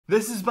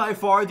This is by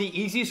far the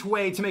easiest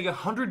way to make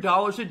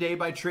 $100 a day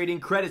by trading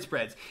credit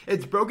spreads.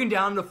 It's broken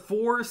down into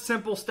 4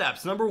 simple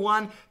steps. Number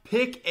 1,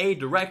 pick a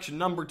direction.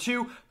 Number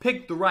 2,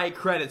 pick the right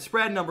credit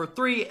spread. Number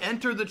 3,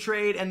 enter the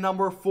trade. And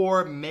number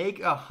 4,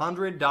 make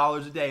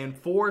 $100 a day in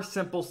 4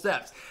 simple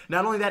steps.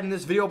 Not only that, in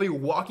this video, I'll be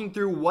walking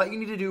through what you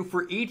need to do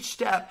for each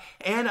step,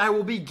 and I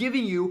will be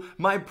giving you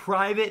my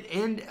private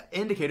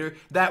indicator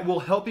that will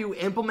help you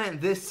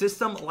implement this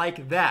system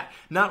like that.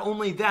 Not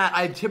only that,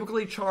 I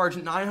typically charge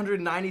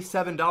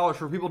 $997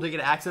 for people to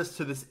get access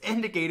to this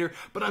indicator,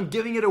 but I'm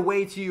giving it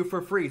away to you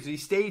for free. So you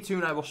stay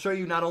tuned. I will show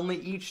you not only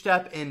each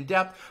step in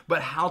depth,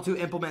 but how to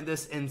implement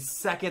this in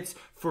seconds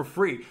for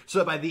free. So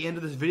that by the end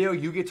of this video,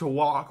 you get to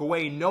walk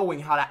away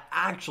knowing how to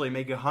actually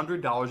make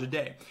 $100 a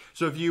day.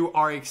 So if you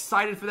are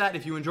excited for that,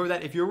 if you enjoy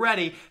that, if you're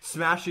ready,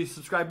 smash the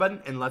subscribe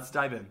button and let's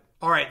dive in.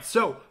 All right,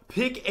 so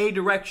pick a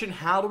direction.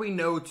 How do we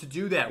know to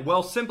do that?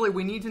 Well, simply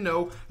we need to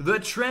know the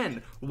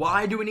trend.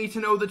 Why do we need to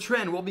know the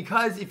trend? Well,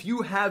 because if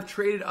you have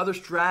traded other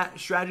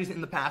strategies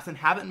in the past and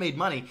haven't made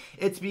money,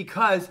 it's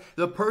because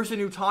the person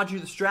who taught you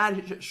the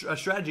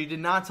strategy did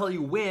not tell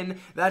you when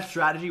that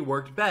strategy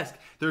worked best.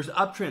 There's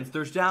uptrends,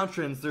 there's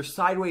downtrends, there's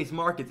sideways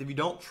markets. If you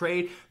don't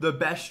trade the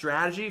best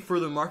strategy for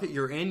the market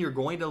you're in, you're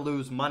going to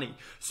lose money.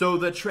 So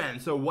the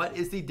trend. So what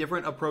is the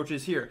different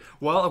approaches here?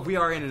 Well, if we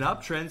are in an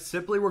uptrend,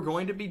 simply we're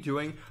going to be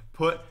doing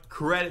put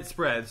credit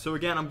spreads. So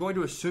again, I'm going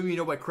to assume you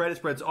know what credit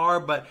spreads are,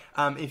 but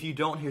if you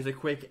don't, here's a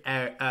quick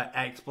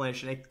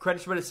explanation. A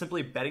credit spread is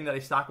simply betting that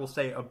a stock will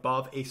stay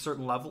above a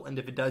certain level, and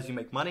if it does, you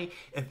make money.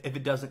 If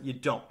it doesn't, you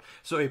don't.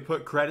 So a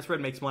put credit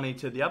spread makes money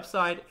to the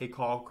upside, a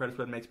call credit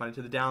spread makes money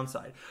to the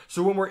downside.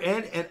 So when we're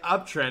in an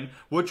uptrend,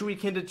 which we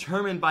can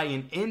determine by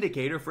an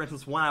indicator, for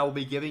instance, one I will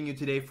be giving you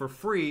today for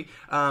free.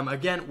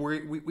 Again,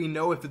 we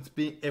know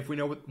if we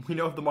know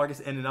if the market's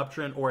in an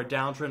uptrend or a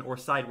downtrend or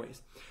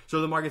sideways.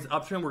 So the market's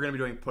uptrend, we're going to be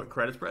doing put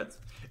credit spreads.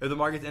 If the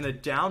market's in a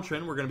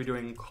downtrend, we're going to be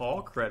doing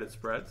call credit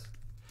spreads.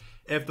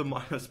 If the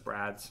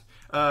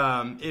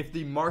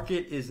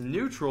market is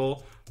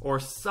neutral or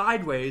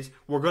sideways,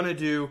 we're going to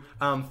do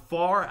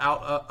far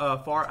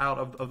out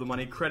of the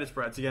money credit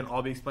spreads. Again,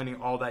 I'll be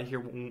explaining all that here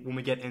when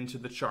we get into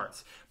the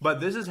charts. But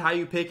this is how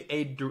you pick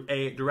a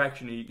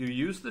direction. You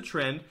use the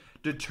trend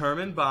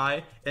determined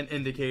by an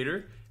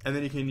indicator, and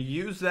then you can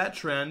use that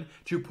trend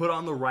to put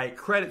on the right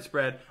credit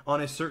spread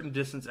on a certain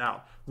distance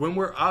out. When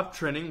we're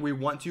uptrending, we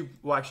want to,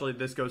 well, actually,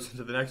 this goes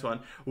into the next one.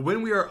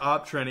 When we are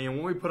uptrending and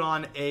when we put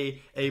on a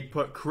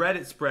put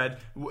credit spread,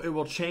 it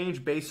will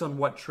change based on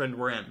what trend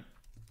we're in.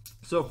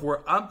 So if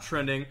we're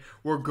uptrending,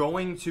 we're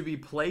going to be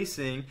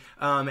placing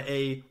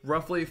a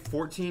roughly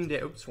 14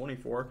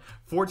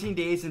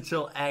 days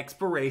until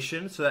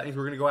expiration. So that means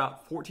we're going to go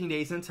out 14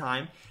 days in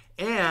time.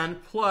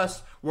 And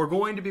plus, we're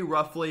going to be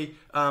roughly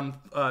 2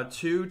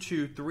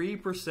 to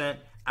 3%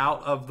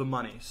 out of the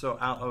money. So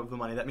out of the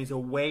money. That means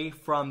away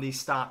from the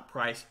stock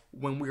price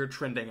when we're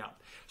trending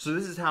up. So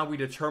this is how we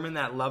determine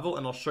that level,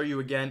 and I'll show you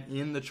again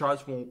in the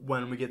charts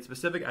when we get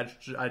specific.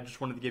 I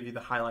just wanted to give you the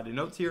highlighted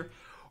notes here.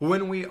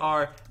 When we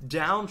are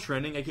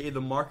downtrending, aka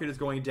the market is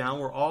going down,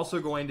 we're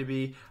also going to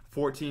be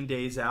 14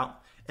 days out.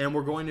 And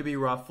we're going to be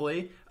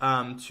roughly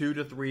 2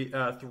 to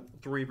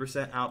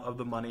 3% out of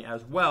the money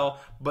as well.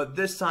 But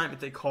this time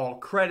it's a call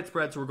credit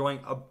spread, so we're going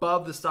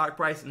above the stock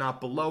price, not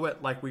below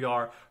it like we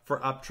are for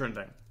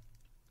uptrending.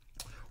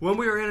 When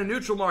we are in a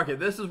neutral market,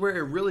 this is where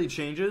it really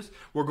changes.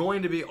 We're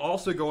going to be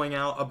also going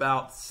out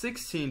about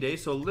 16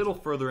 days, so a little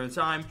further in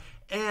time.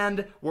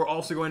 And we're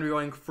also going to be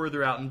going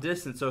further out in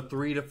distance, so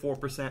 3 to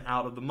 4%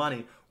 out of the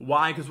money.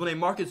 Why? Because when a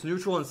market's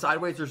neutral and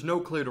sideways, there's no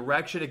clear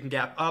direction. It can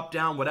gap up,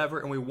 down, whatever,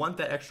 and we want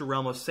that extra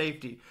realm of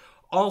safety.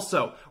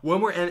 Also,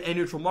 when we're in a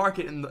neutral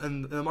market and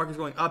the market's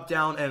going up,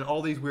 down, and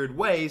all these weird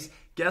ways,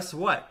 guess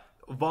what?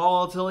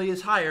 Volatility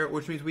is higher,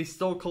 which means we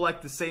still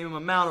collect the same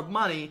amount of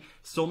money,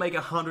 still make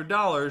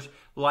 $100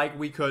 like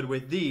we could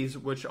with these,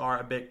 which are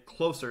a bit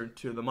closer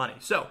to the money.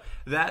 So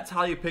that's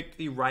how you pick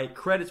the right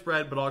credit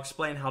spread, but I'll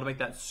explain how to make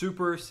that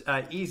super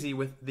easy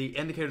with the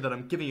indicator that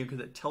I'm giving you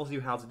because it tells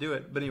you how to do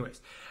it. But anyways,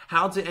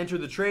 how to enter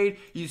the trade,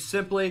 you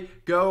simply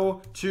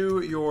go to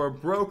your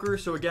broker.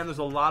 So again, there's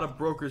a lot of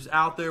brokers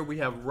out there. We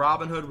have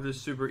Robinhood, which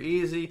is super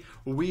easy,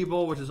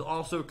 Webull, which is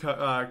also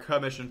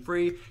commission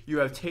free. You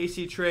have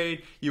Tasty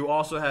Trade. You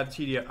also have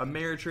TD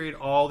Ameritrade.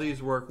 All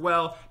these work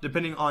well.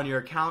 Depending on your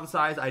account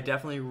size, I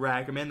definitely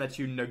recommend that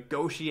you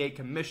negotiate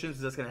commissions.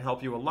 That's going to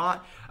help you a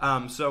lot.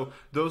 So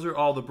those are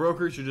all the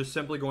brokers. You're just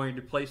simply going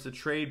to place the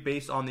trade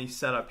based on the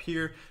setup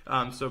here.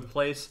 So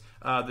place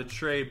the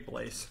trade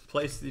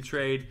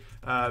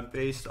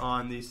based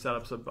on the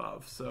setups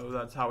above. So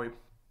that's how we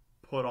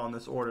put on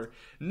this order.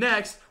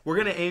 Next, we're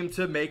going to aim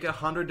to make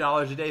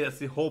 $100 a day. That's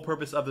the whole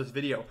purpose of this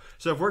video.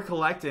 So if we're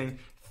collecting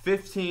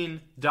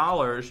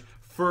 $15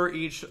 for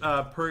each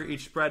per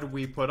each spread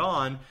we put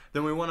on,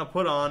 then we want to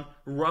put on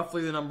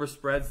roughly the number of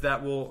spreads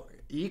that will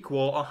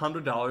equal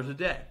 $100 a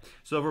day.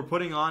 So if we're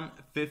putting on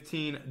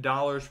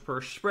 $15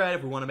 per spread,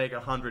 if we want to make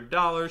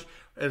 $100,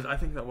 I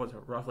think that was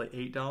roughly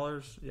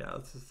 $8. Yeah,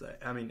 let's just say,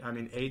 I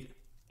mean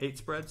eight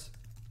spreads.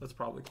 That's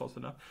probably close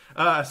enough.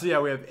 So yeah,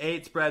 we have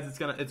 8 spreads. It's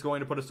going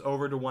to put us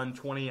over to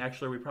 120.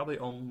 Actually, we probably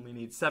only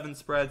need 7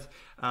 spreads.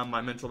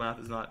 My mental math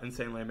is not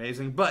insanely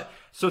amazing, but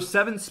so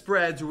 7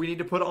 spreads we need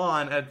to put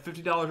on at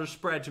 $50 a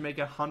spread to make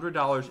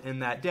 $100 in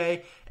that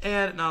day.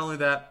 And not only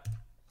that,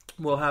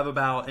 we'll have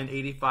about an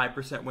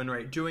 85% win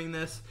rate doing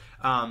this.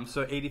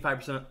 So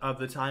 85% of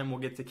the time we'll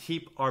get to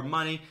keep our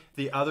money.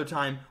 The other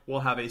time we'll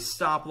have a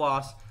stop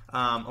loss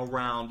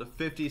around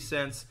 50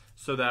 cents,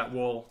 so that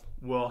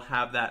we'll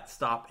have that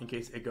stop in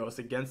case it goes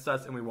against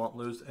us and we won't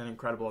lose an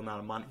incredible amount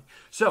of money.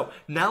 So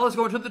now let's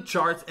go into the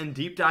charts and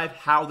deep dive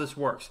how this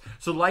works.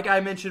 So like I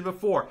mentioned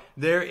before,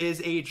 there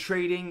is a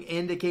trading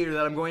indicator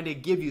that I'm going to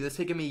give you that's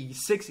taken me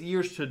 6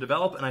 years to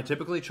develop, and I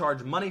typically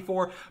charge money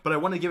for, but I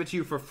want to give it to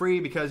you for free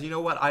because you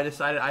know what? I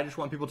decided I just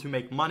want people to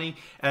make money,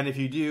 and if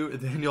you do,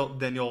 then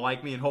you'll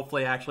like me and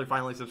hopefully actually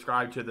finally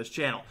subscribe to this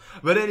channel.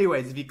 But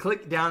anyways, if you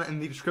click down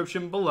in the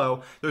description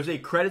below, there's a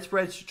credit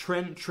spreads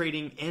trend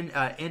trading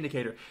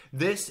indicator.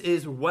 This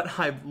is what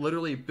I've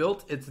literally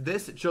built. It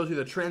shows you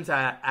the trends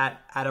at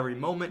every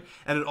moment,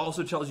 and it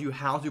also tells you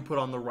how to put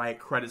on the right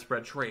credit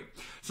spread trade.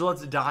 So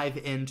let's dive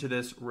into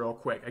this real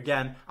quick.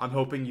 Again, I'm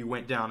hoping you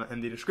went down in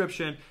the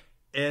description,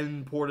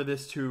 imported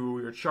this to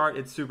your chart.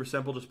 It's super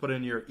simple. Just put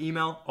in your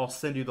email. I'll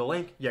send you the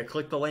link. Yeah,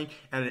 click the link,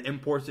 and it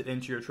imports it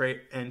into your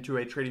into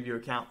a TradingView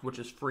account, which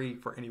is free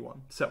for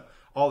anyone. So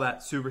all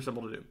that super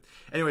simple to do.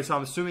 Anyway, so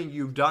I'm assuming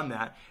you've done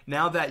that.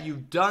 Now that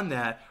you've done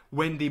that,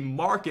 when the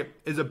market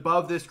is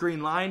above this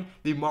green line,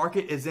 the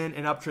market is in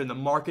an uptrend. The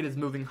market is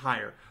moving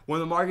higher. When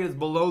the market is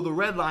below the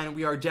red line,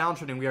 we are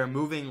downtrending. We are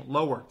moving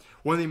lower.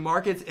 When the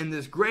market's in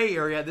this gray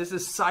area, this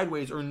is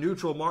sideways or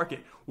neutral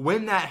market.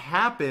 When that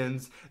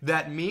happens,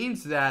 that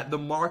means that the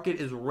market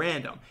is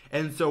random.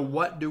 And so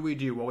what do?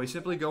 Well, we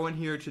simply go in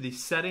here to the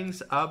settings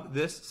of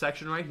this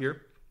section right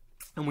here,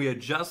 and we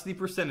adjust the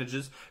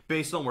percentages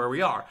based on where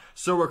we are.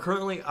 So we're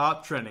currently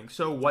uptrending.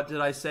 So what did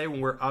I say?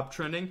 When we're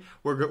uptrending,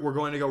 we're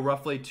going to go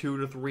roughly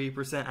 2 to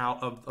 3%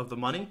 out of the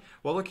money.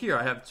 Well, look here,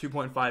 I have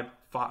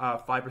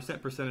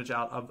 2.5% percentage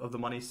out of the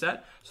money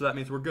set. So that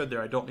means we're good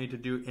there. I don't need to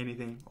do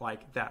anything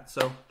like that.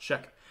 So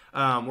check.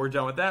 We're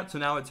done with that. So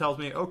now it tells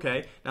me,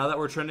 okay, now that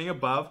we're trending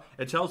above,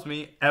 it tells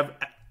me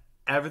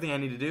everything I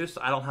need to do,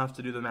 so I don't have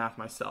to do the math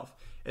myself.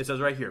 It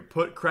says right here,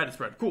 put credit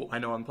spread. Cool, I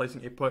know I'm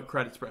placing a put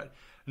credit spread.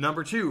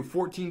 Number 2,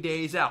 14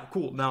 days out.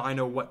 Cool, now I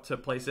know what to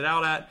place it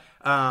out at.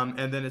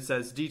 And then it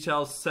says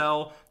details,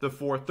 sell the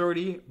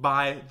 430,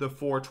 buy the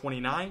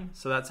 429.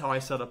 So that's how I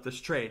set up this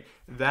trade.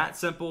 That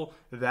simple,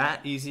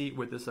 that easy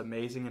with this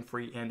amazing and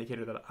free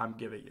indicator that I'm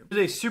giving you.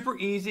 It's a super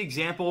easy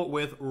example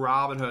with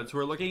Robinhood. So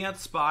we're looking at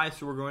SPY,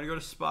 so we're going to go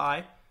to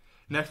SPY.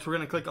 Next, we're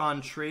going to click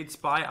on Trade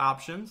SPY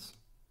Options.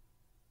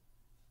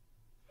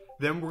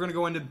 Then we're going to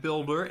go into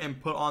Builder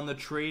and put on the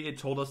trade it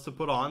told us to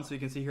put on. So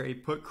you can see here a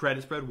put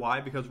credit spread. Why?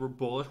 Because we're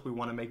bullish. We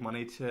want to make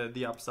money to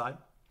the upside.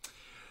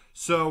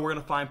 So we're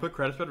going to find put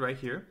credit spread right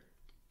here.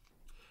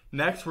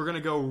 Next, we're going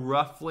to go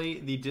roughly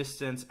the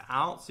distance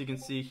out. So you can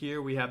see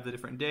here we have the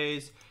different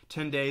days.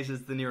 10 days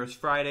is the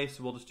nearest Friday,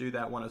 so we'll just do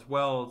that one as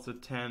well. It's a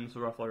 10, so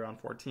roughly around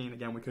 14.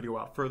 Again, we could go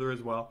out further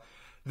as well.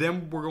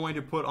 Then we're going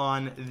to put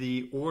on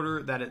the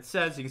order that it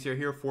says. You can see right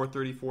here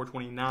 430,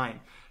 429.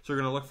 So we're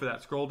going to look for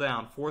that. Scroll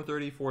down,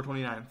 430,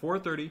 429,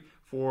 430,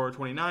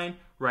 429.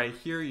 Right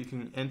here, you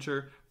can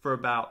enter for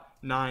about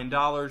 $9,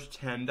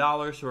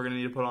 $10. So we're going to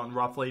need to put on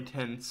roughly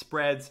 10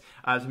 spreads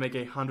to make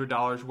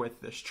 $100 with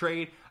this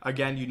trade.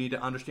 Again, you need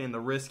to understand the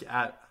risk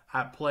at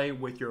play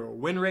with your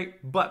win rate,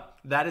 but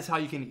that is how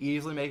you can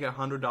easily make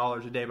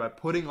 $100 a day by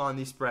putting on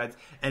these spreads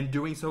and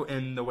doing so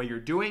in the way you're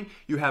doing.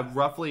 You have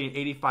roughly an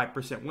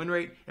 85% win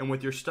rate, and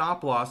with your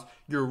stop loss,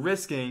 you're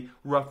risking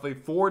roughly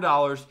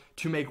 $4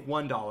 to make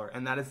 $1,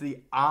 and that is the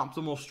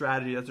optimal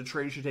strategy. That's a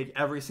trade you should take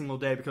every single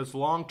day because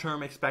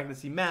long-term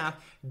expectancy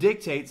math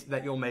dictates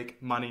that you'll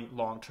make money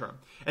long-term.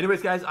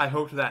 Anyways, guys, I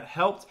hope that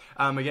helped.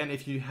 Again,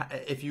 if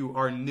you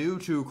are new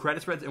to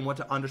credit spreads and want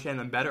to understand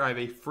them better, I have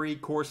a free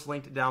course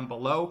linked down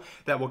below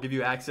that will give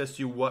you access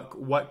to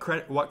what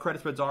credit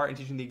spreads are and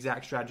teaching the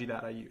exact strategy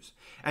that I use.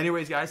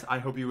 Anyways, guys, I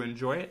hope you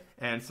enjoy it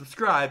and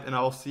subscribe, and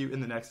I will see you in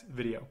the next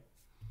video.